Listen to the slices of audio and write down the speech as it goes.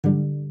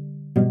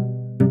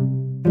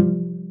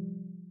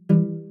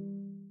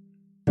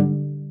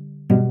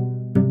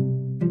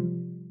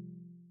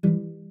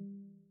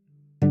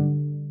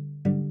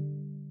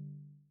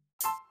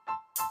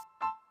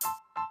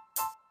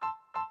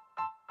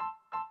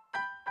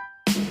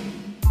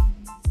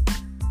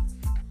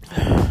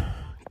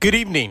Good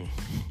evening.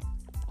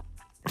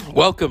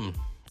 Welcome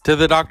to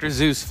the Dr.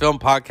 Zeus Film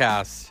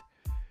Podcast.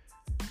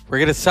 We're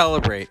going to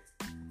celebrate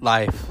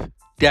life,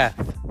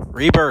 death,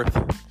 rebirth.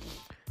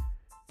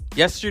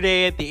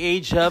 Yesterday, at the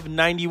age of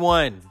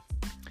 91,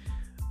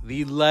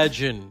 the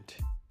legend,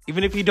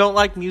 even if you don't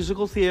like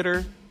musical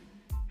theater,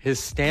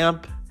 his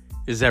stamp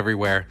is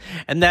everywhere.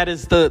 And that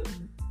is the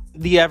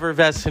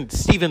effervescent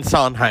Stephen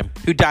Sondheim,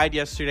 who died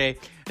yesterday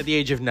at the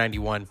age of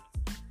 91.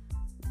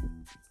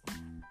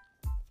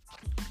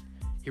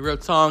 He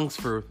wrote songs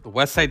for The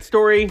West Side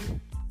Story,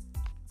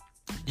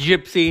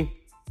 Gypsy,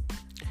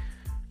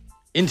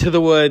 Into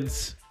the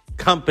Woods,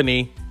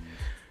 Company.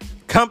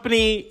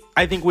 Company,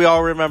 I think we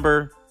all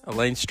remember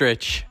Elaine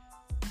Stritch.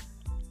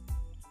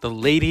 The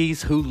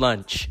Ladies Who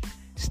Lunch.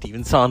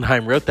 Stephen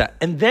Sondheim wrote that.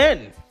 And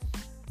then,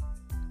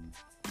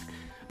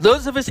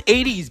 those of us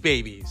 80s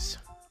babies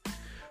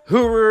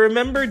who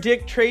remember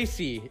Dick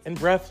Tracy and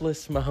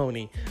Breathless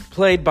Mahoney,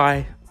 played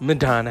by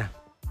Madonna.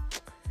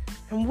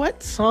 And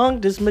what song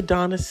does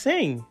Madonna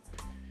sing?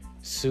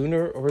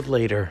 Sooner or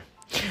Later.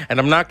 And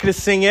I'm not going to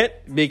sing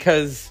it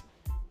because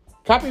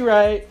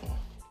copyright.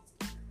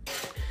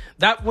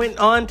 That went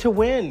on to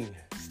win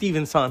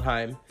Stephen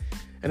Sondheim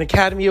an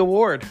Academy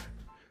Award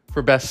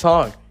for Best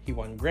Song. He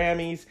won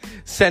Grammys,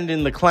 Send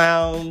in the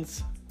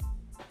Clowns,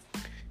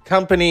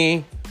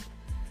 Company.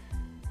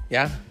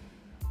 Yeah.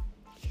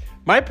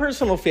 My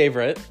personal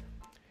favorite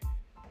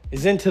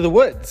is Into the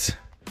Woods.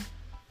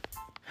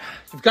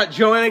 You've got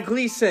Joanna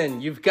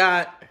Gleason. You've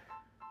got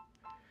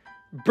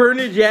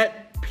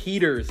Bernadette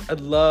Peters. I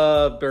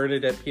love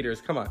Bernadette Peters.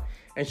 Come on.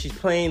 And she's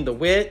playing the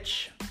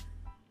witch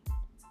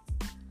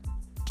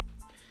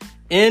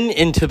in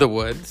Into the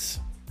Woods.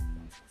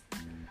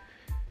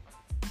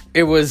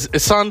 It was a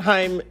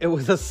Sondheim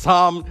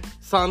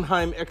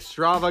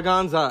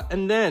extravaganza.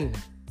 And then,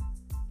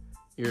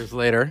 years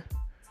later,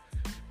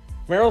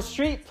 Meryl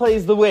Streep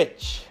plays the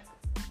witch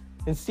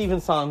in Stephen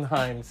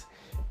Sondheim's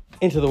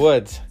Into the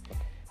Woods.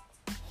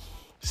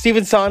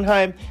 Stephen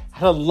Sondheim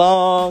had a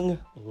long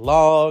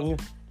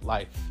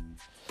life.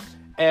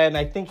 And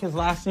I think his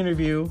last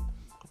interview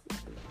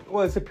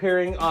was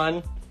appearing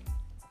on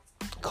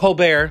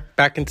Colbert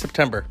back in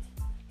September.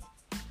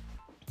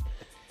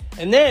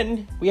 And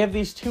then we have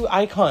these two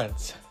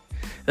icons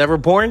that were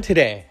born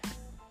today.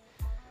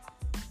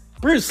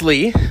 Bruce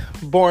Lee,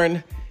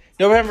 born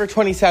November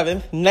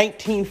 27th,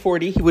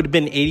 1940. He would have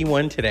been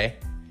 81 today.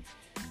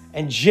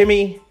 And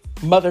Jimi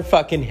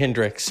motherfucking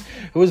Hendrix,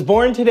 who was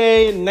born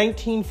today in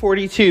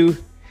 1942,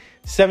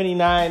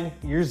 79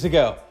 years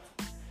ago.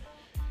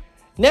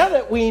 Now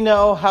that we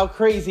know how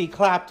crazy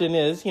Clapton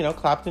is,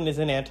 Clapton is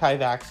an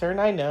anti-vaxxer,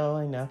 and I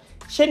know.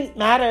 Shouldn't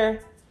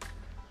matter.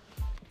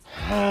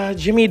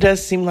 Jimi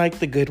does seem like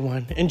the good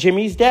one, and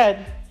Jimmy's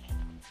dead.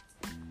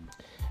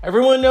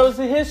 Everyone knows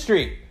the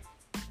history.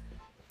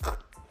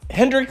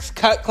 Hendrix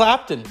cut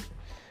Clapton.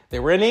 They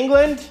were in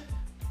England.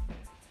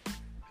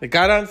 They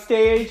got on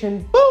stage,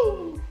 and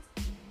boom!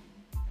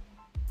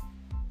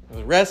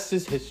 The rest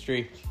is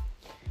history.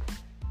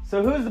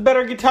 So who's the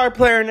better guitar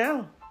player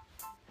now?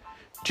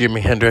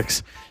 Jimi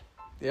Hendrix.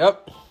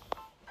 Yep.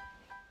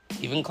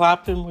 Even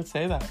Clapton would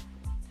say that.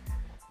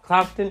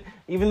 Clapton,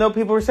 even though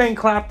people were saying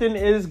Clapton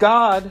is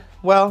God,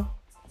 well,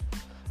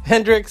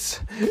 Hendrix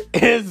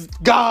is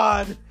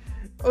God.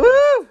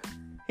 Woo!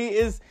 He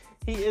is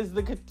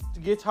the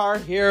guitar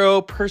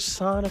hero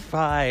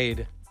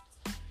personified.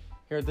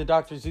 Here at the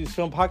Dr. Zeus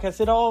Film Podcast,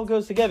 it all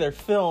goes together.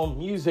 Film,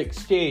 music,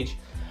 stage.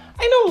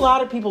 I know a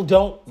lot of people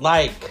don't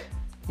like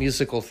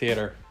musical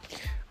theater.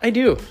 I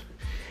do.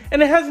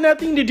 And it has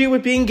nothing to do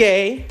with being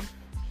gay.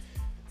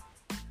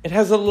 It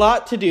has a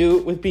lot to do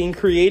with being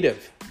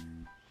creative.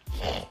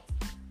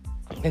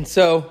 And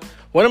so,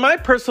 one of my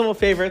personal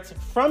favorites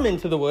from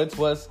Into the Woods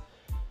was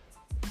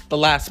The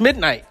Last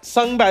Midnight,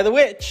 sung by the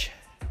witch.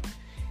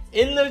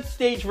 In the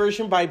stage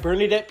version by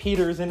Bernadette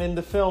Peters and in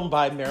the film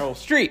by Meryl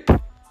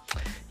Streep.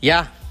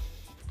 Yeah.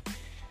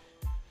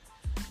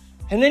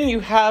 And then you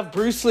have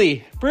Bruce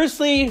Lee. Bruce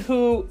Lee,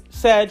 who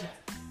said,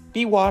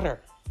 be water.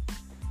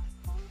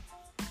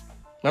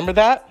 Remember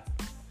that?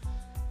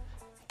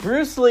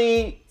 Bruce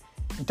Lee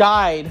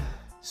died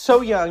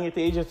so young at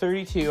the age of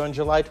 32 on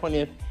July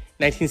 20th,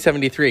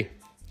 1973.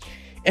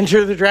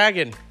 Enter the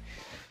Dragon.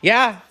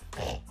 Yeah.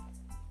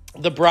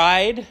 The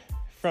bride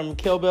from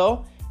Kill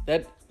Bill,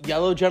 that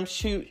yellow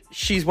jumpsuit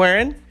she's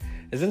wearing,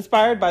 is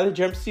inspired by the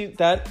jumpsuit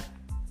that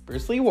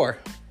Bruce Lee wore.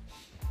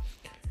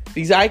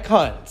 These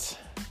icons,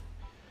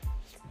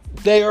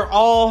 they are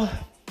all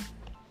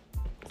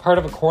part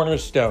of a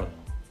cornerstone.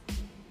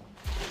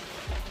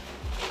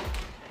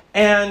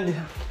 And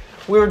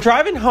we were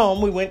driving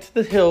home. We went to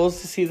the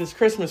hills to see this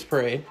Christmas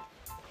parade.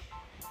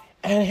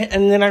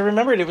 And then I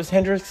remembered it was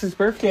Hendrix's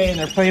birthday, and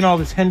they're playing all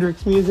this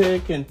Hendrix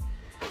music. And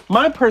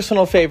my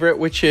personal favorite,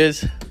 which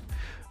is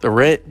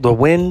The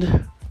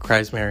Wind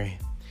Cries Mary.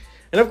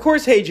 And of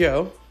course, Hey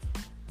Joe.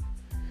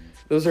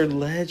 Those are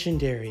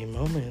legendary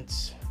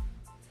moments.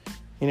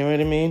 You know what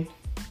I mean?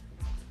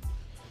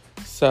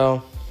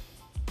 So,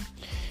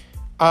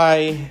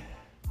 I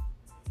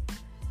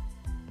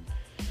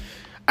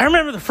I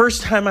remember the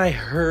first time I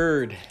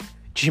heard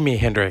Jimi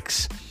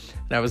Hendrix,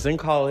 and I was in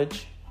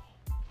college.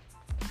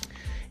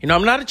 You know,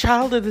 I'm not a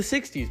child of the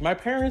 60s. My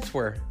parents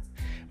were.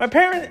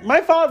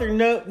 My father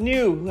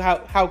knew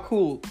how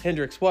cool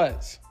Hendrix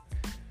was.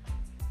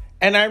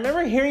 And I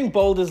remember hearing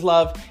Bold as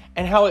Love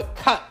and how it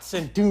cuts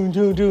and doom,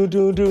 doom, doom,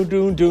 doom, doom,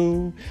 doom,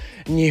 doom.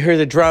 And you hear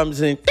the drums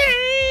and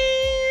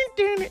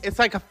it's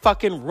like a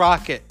fucking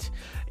rocket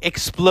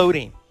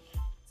exploding.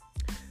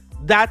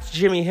 That's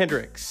Jimi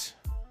Hendrix.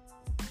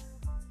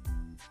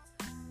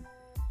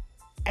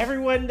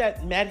 Everyone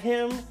that met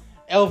him,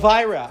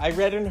 Elvira, I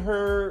read in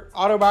her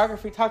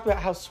autobiography, talked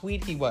about how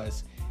sweet he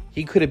was.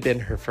 He could have been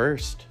her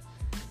first.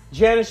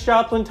 Janis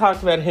Joplin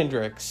talked about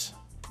Hendrix.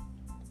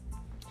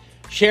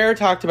 Cher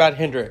talked about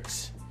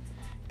Hendrix.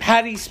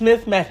 Patti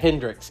Smith met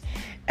Hendrix.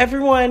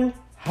 Everyone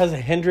has a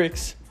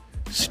Hendrix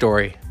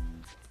story.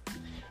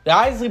 The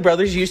Isley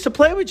Brothers used to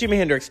play with Jimi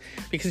Hendrix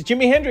because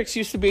Jimi Hendrix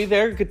used to be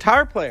their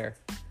guitar player.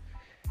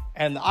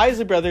 And the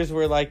Isley Brothers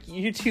were like,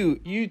 you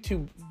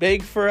two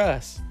beg for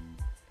us.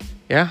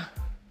 Yeah.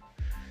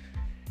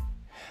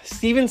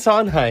 Stephen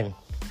Sondheim.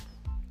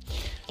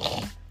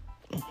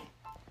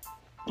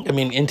 I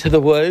mean, Into the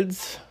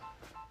Woods.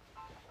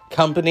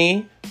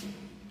 Company.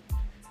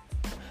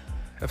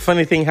 A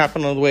funny thing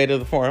happened on the way to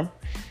the forum.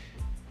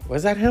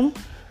 Was that him?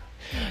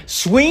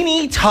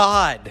 Sweeney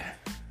Todd.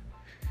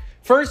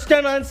 First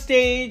done on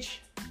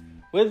stage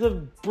with a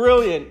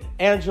brilliant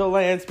Angela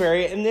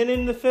Lansbury, and then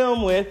in the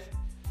film with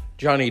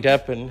Johnny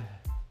Depp and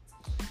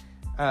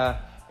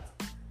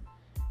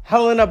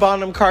Helena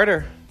Bonham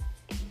Carter.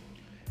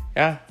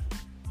 Yeah.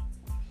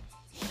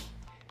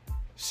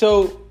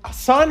 So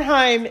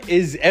Sondheim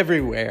is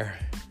everywhere,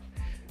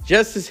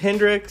 just as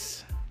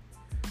Hendrix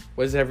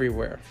was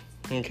everywhere.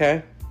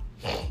 Okay?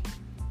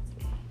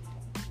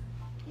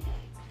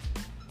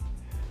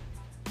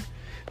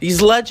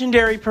 These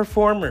legendary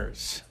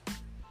performers.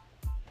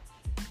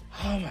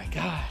 Oh my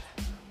God.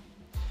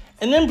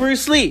 And then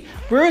Bruce Lee.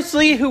 Bruce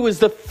Lee, who was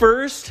the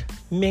first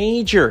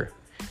major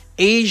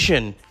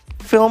Asian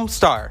film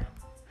star.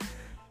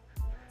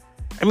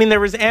 I mean, there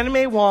was Anna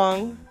May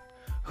Wong,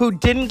 who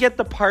didn't get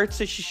the parts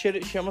that she should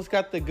have. She almost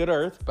got the Good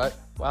Earth, but,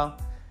 well,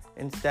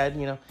 instead,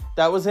 you know,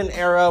 that was an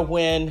era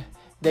when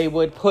they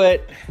would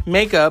put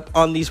makeup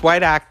on these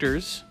white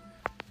actors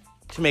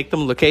to make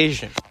them look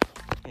Asian.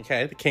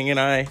 Okay, The King and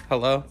I,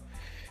 hello.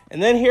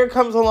 And then here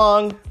comes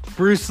along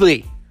Bruce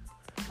Lee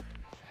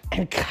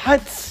and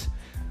cuts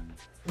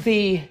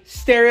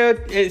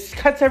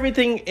cuts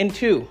everything in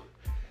two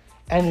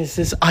and is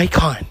this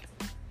icon.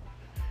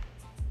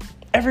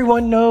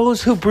 Everyone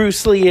knows who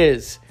Bruce Lee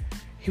is.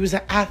 He was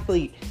an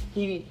athlete.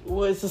 He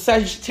was a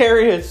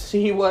Sagittarius.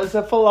 He was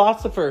a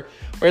philosopher.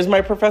 Whereas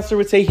my professor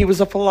would say he was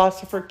a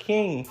philosopher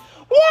king.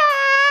 Wah!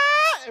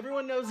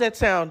 Everyone knows that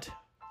sound.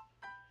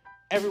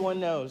 Everyone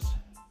knows.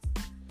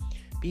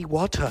 Be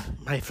water,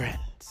 my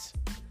friends.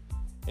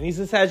 And he's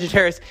a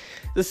Sagittarius.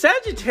 The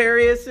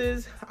Sagittarius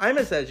is... I'm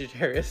a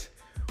Sagittarius.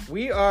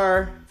 We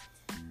are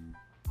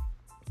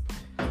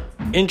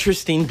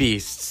interesting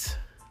beasts.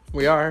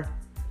 We are.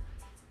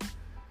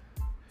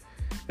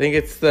 I think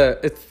it's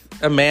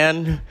a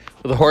man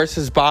with a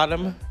horse's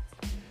bottom.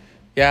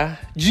 Yeah.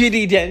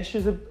 Judi Dench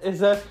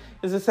is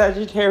a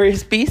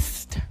Sagittarius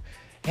beast.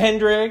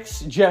 Hendrix,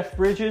 Jeff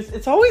Bridges.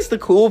 It's always the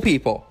cool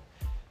people.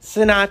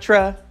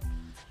 Sinatra,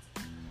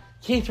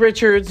 Keith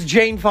Richards,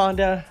 Jane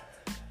Fonda,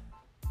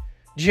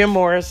 Jim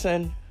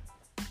Morrison,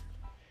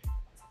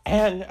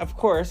 and of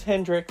course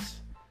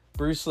Hendrix,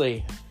 Bruce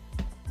Lee.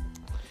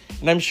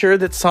 And I'm sure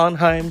that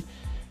Sondheim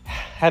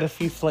had a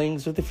few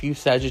flings with a few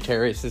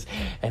Sagittariuses,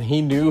 and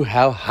he knew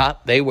how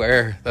hot they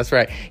were. That's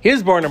right. He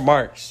was born in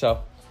March,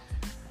 so.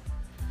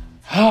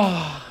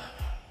 I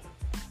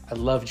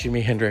love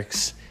Jimi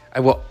Hendrix. I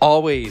will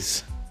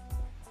always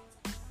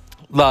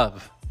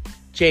love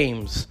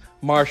James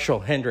Marshall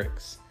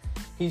Hendrix.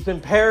 He's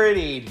been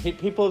parodied.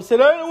 People have said,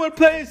 I don't want to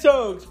play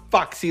songs.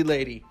 Foxy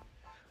lady.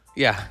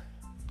 Yeah.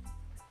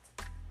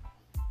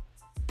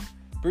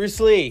 Bruce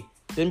Lee,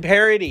 been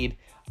parodied.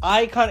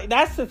 Iconic.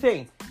 That's the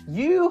thing.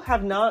 You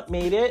have not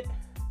made it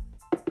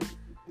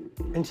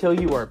until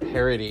you are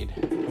parodied.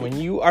 When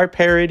you are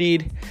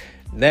parodied,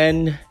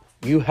 then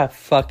you have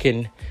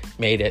fucking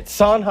made it.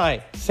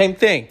 Sondheim, same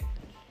thing.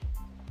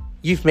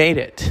 You've made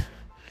it.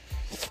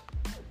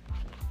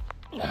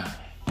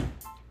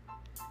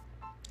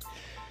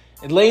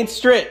 Elaine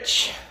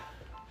Stritch.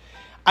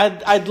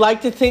 I'd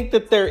like to think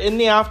that they're in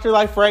the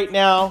afterlife right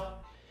now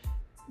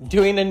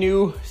doing a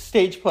new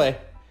stage play.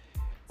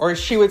 Or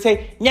she would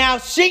say, now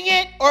sing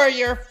it or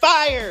you're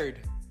fired.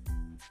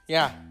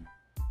 Yeah.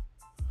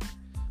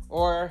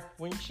 Or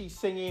when she's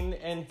singing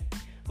in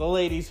The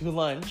Ladies Who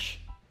Lunch,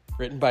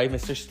 written by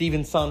Mr.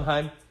 Stephen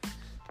Sondheim.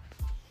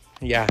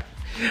 Yeah.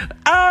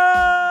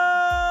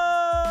 I'll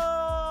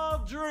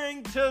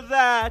drink to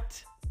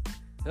that.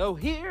 Oh,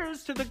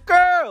 here's to the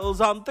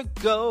girls on the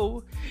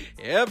go.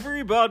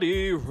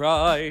 Everybody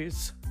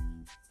rise.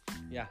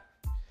 Yeah.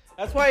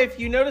 That's why if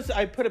you notice,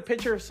 I put a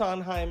picture of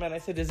Sondheim and I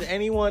said, does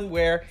anyone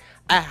wear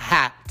a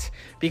hat?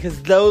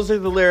 Because those are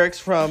the lyrics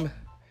from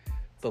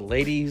the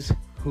ladies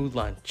who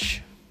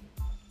lunch.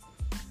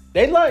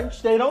 They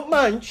lunch, they don't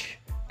munch.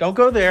 Don't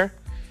go there.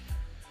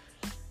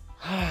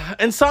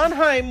 And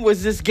Sondheim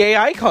was this gay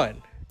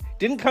icon.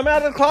 Didn't come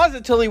out of the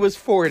closet till he was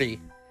 40.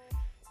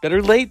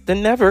 Better late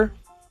than never.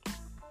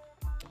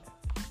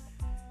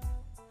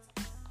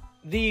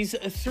 These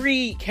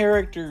three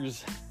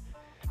characters,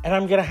 and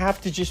I'm going to have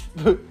to just...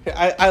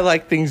 I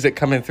like things that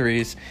come in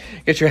threes.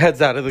 Get your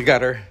heads out of the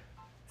gutter.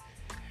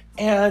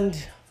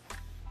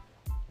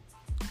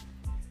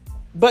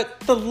 But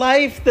the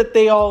life that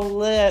they all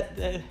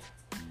led...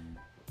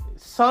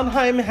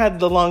 Sondheim had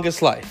the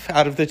longest life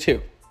out of the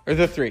two, or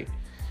the three.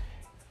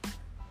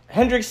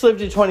 Hendrix lived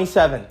to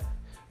 27.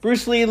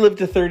 Bruce Lee lived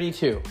to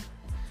 32.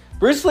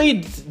 Bruce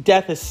Lee's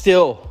death is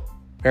still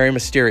very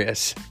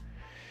mysterious.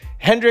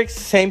 Hendrix,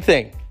 same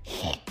thing.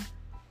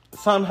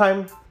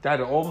 Sondheim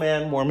died an old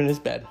man warm in his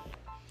bed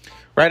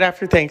right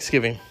after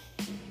Thanksgiving.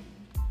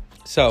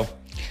 So,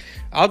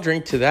 I'll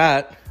drink to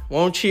that.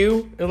 Won't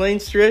you, Elaine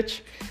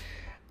Stritch?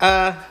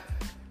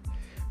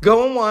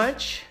 Go and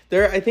watch.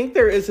 I think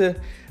there is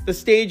the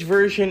stage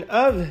version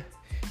of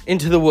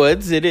Into the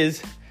Woods. It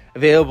is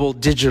available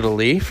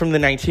digitally from the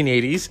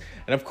 1980s.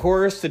 And of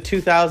course, the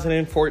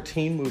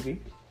 2014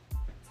 movie.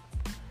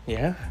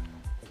 Yeah.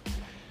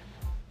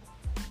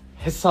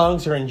 His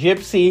songs are in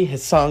Gypsy.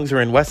 His songs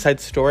are in West Side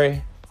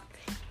Story.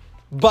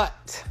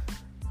 But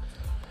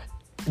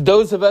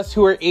those of us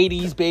who are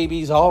 80s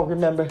babies all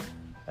remember,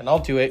 and I'll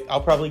do it.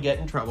 I'll probably get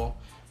in trouble.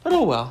 But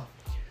oh well.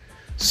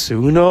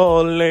 Sooner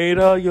or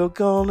later, you're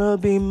gonna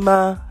be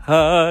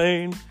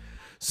mine.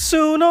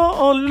 Sooner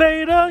or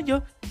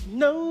later,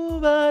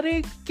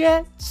 nobody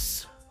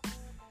gets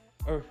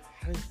or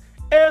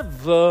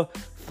ever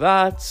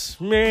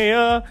fights me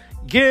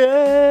again.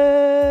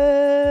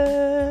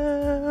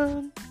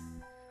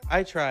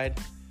 I tried.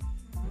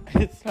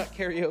 It's not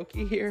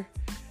karaoke here.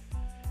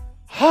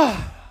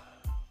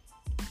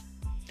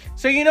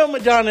 So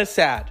Madonna's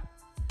sad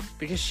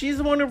because she's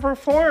the one who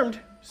performed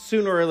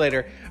Sooner or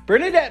Later.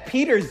 Bernadette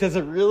Peters does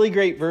a really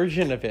great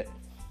version of it.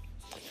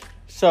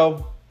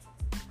 So,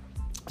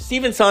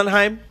 Stephen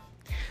Sondheim,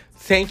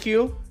 thank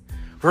you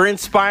for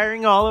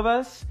inspiring all of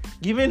us,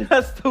 giving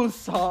us those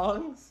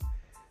songs,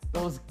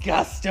 those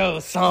gusto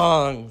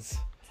songs.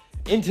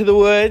 Into the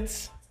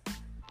Woods.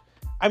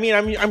 I mean,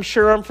 I'm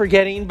sure I'm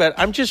forgetting, but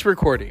I'm just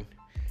recording.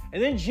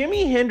 And then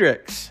Jimi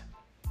Hendrix.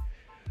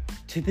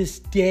 To this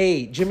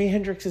day, Jimi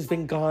Hendrix has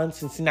been gone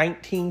since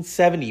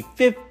 1970.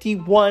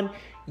 51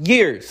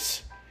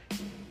 years.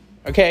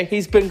 Okay,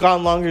 he's been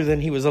gone longer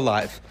than he was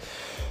alive.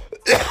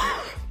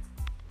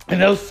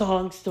 And those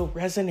songs still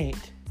resonate.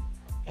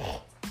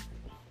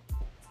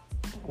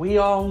 We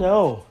all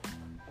know.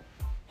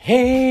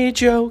 Hey,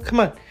 Joe, come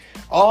on.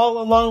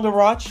 All Along the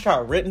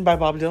Watchtower, written by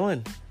Bob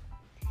Dylan.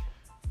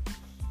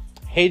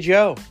 Hey,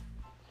 Joe.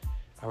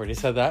 I already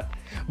said that.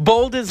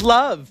 Bold as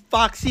Love,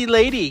 Foxy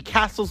Lady,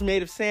 Castles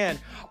Made of Sand.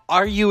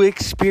 Are You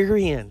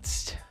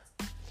Experienced?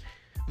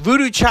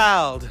 Voodoo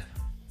Child.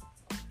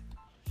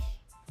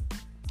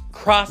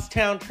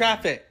 Crosstown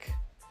Traffic.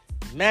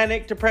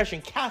 Manic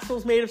Depression.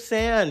 Castles Made of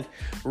Sand.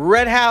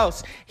 Red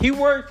House. He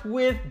worked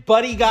with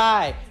Buddy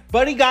Guy.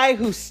 Buddy Guy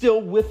who's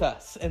still with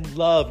us and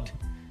loved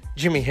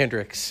Jimi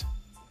Hendrix.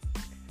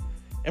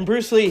 And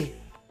Bruce Lee.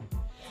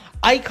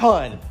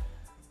 Icon.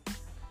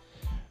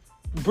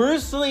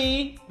 Bruce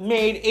Lee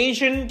made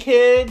Asian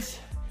kids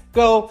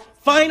go,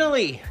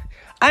 finally,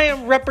 I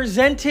am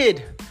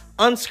represented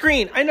on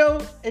screen. I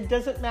know it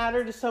doesn't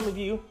matter to some of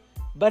you,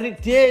 but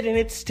it did and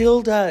it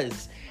still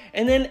does.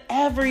 And then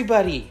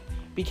everybody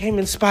became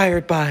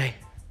inspired by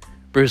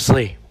Bruce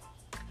Lee.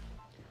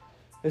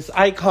 This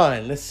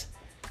icon,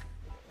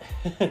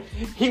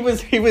 he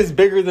was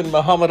bigger than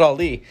Muhammad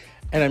Ali.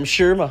 And I'm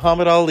sure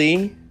Muhammad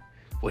Ali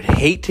would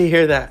hate to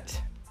hear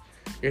that.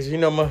 Because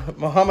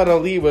Muhammad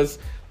Ali was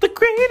the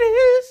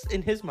greatest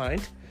in his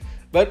mind.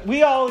 But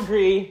we all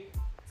agree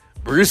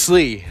Bruce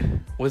Lee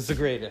was the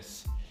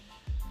greatest.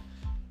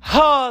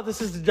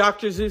 This is the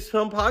Dr. Zeus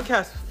Film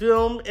Podcast.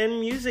 Film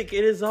and music,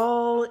 it is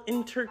all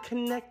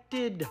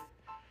interconnected.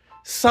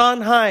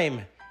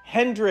 Sondheim,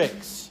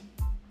 Hendrix,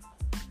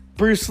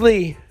 Bruce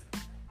Lee.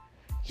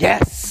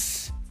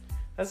 Yes!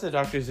 That's the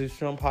Dr. Zeus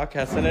Film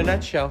Podcast in a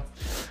nutshell.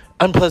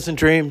 Unpleasant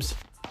dreams.